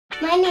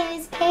My name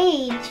is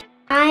Paige.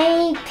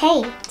 I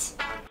paint.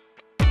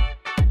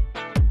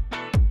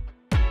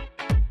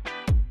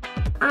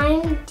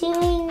 I'm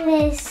doing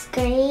this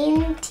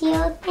green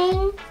teal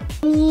thing.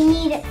 You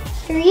need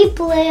 3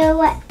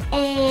 blue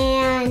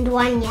and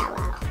 1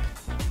 yellow.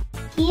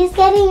 He's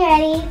getting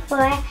ready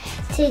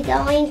to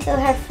going to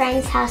her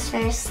friend's house for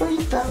a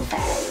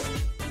sleepover.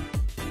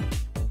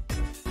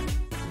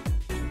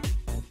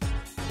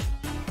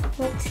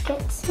 Let's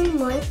get some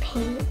more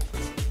paint.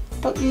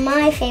 But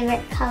my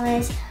favorite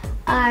colors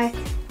are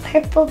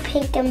purple,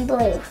 pink, and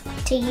blue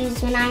to use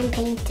when I'm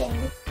painting.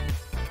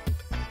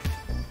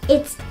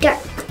 It's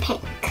dark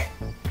pink.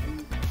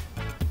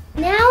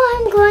 Now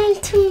I'm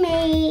going to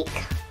make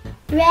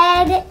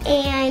red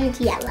and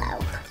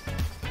yellow.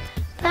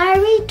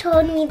 Barbie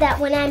told me that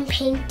when I'm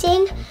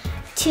painting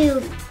to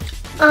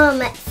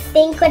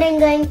think what I'm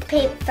going to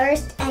paint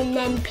first and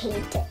then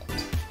paint it.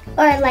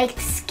 Or like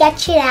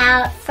sketch it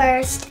out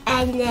first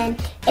and then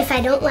if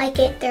I don't like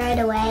it, throw it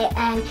away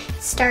and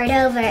start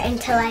over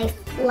until I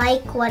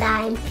like what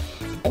I'm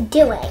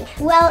doing.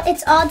 Well,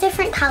 it's all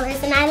different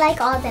colors and I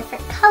like all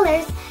different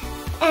colors.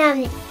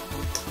 And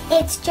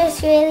it's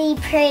just really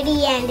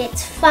pretty and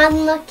it's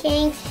fun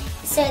looking.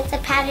 So it's a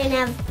pattern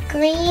of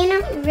green,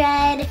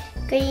 red,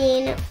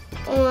 green,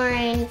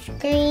 orange,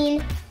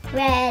 green,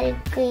 red,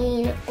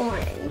 green,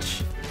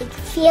 orange. The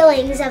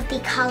feelings of the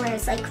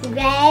colors, like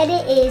red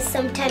is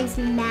sometimes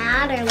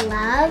mad or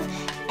love,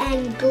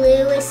 and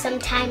blue is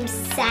sometimes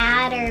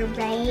sad or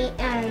rain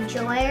or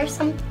joy or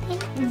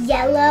something.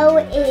 Yellow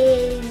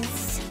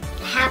is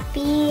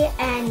happy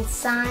and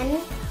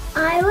sun.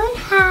 I would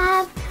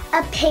have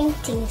a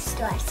painting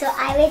store, so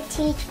I would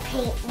teach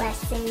paint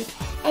lessons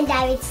and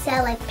I would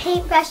sell like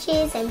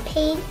paintbrushes and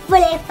paint.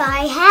 But if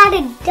I had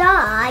a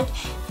dog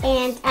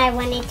and I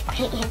wanted to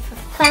paint him for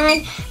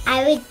fun,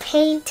 I would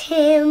paint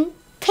him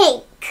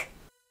pink.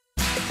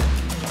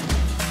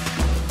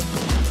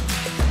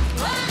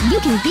 You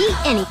can be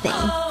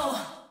anything.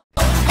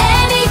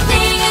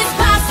 Anything is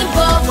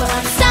possible.